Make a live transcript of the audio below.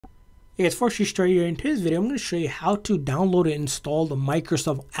Hey guys, before we start here in today's video, I'm going to show you how to download and install the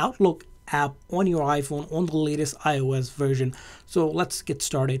Microsoft Outlook app on your iPhone on the latest iOS version. So let's get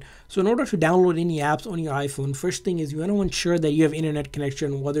started. So in order to download any apps on your iPhone, first thing is you want to ensure that you have internet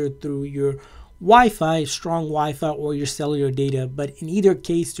connection, whether through your Wi-Fi, strong Wi-Fi, or your cellular data. But in either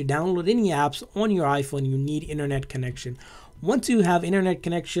case, to download any apps on your iPhone, you need internet connection. Once you have internet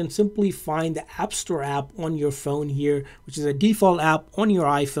connection, simply find the App Store app on your phone here, which is a default app on your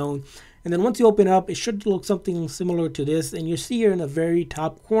iPhone. And then once you open up, it should look something similar to this. And you see here in the very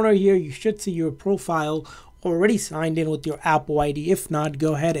top corner here, you should see your profile already signed in with your Apple ID. If not,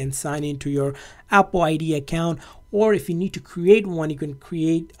 go ahead and sign into your Apple ID account. Or if you need to create one, you can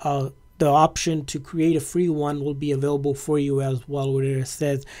create the option to create a free one will be available for you as well, where it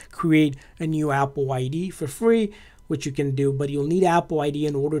says create a new Apple ID for free, which you can do, but you'll need Apple ID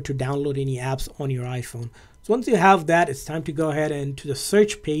in order to download any apps on your iPhone. So once you have that, it's time to go ahead and to the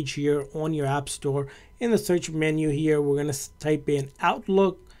search page here on your App Store. In the search menu here, we're going to type in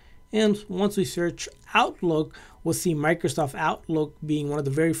Outlook. And once we search Outlook, we'll see Microsoft Outlook being one of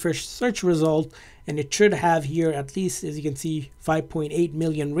the very first search results. And it should have here, at least as you can see, 5.8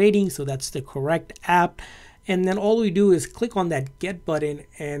 million ratings. So that's the correct app. And then all we do is click on that get button,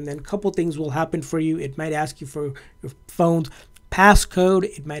 and then a couple things will happen for you. It might ask you for your phone's passcode.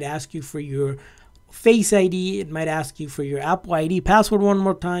 It might ask you for your Face ID. It might ask you for your Apple ID password one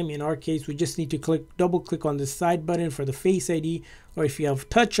more time. In our case, we just need to double click on this side button for the Face ID. Or if you have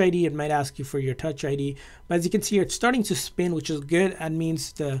Touch ID, it might ask you for your Touch ID. But as you can see here, it's starting to spin, which is good. That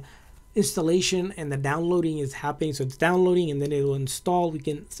means the installation and the downloading is happening. So it's downloading and then it will install. We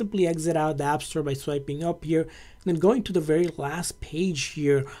can simply exit out the App Store by swiping up here, and then going to the very last page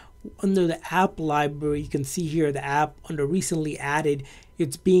here under the app library. You can see here the app under recently added.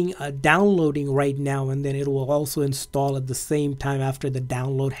 It's being downloading right now, and then it will also install at the same time after the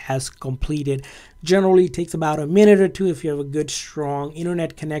download has completed. Generally it takes about a minute or two if you have a good strong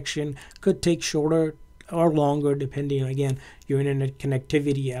internet connection. Could take shorter or longer depending on, again, your internet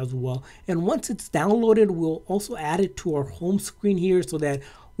connectivity as well. And once it's downloaded, we'll also add it to our home screen here so that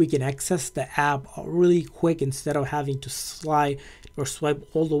we can access the app really quick instead of having to slide or swipe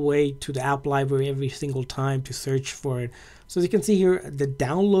all the way to the app library every single time to search for it. So as you can see here, the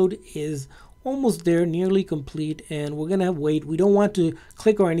download is almost there, nearly complete, and we're gonna wait. We don't want to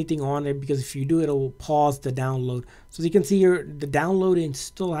click or anything on it because if you do, it will pause the download. So as you can see here, the download is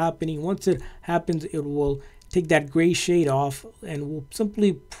still happening. Once it happens, it will take that gray shade off, and we'll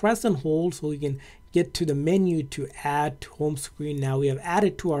simply press and hold so we can get to the menu to add to home screen. Now we have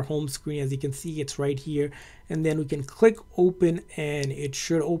added to our home screen. As you can see, it's right here, and then we can click open and it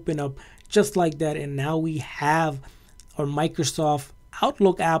should open up just like that. And now we have our Microsoft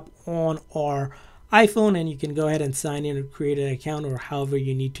Outlook app on our iPhone, and you can go ahead and sign in and create an account or however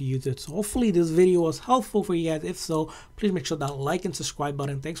you need to use it. So hopefully this video was helpful for you guys. If so, please make sure that like and subscribe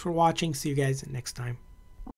button. Thanks for watching. See you guys next time.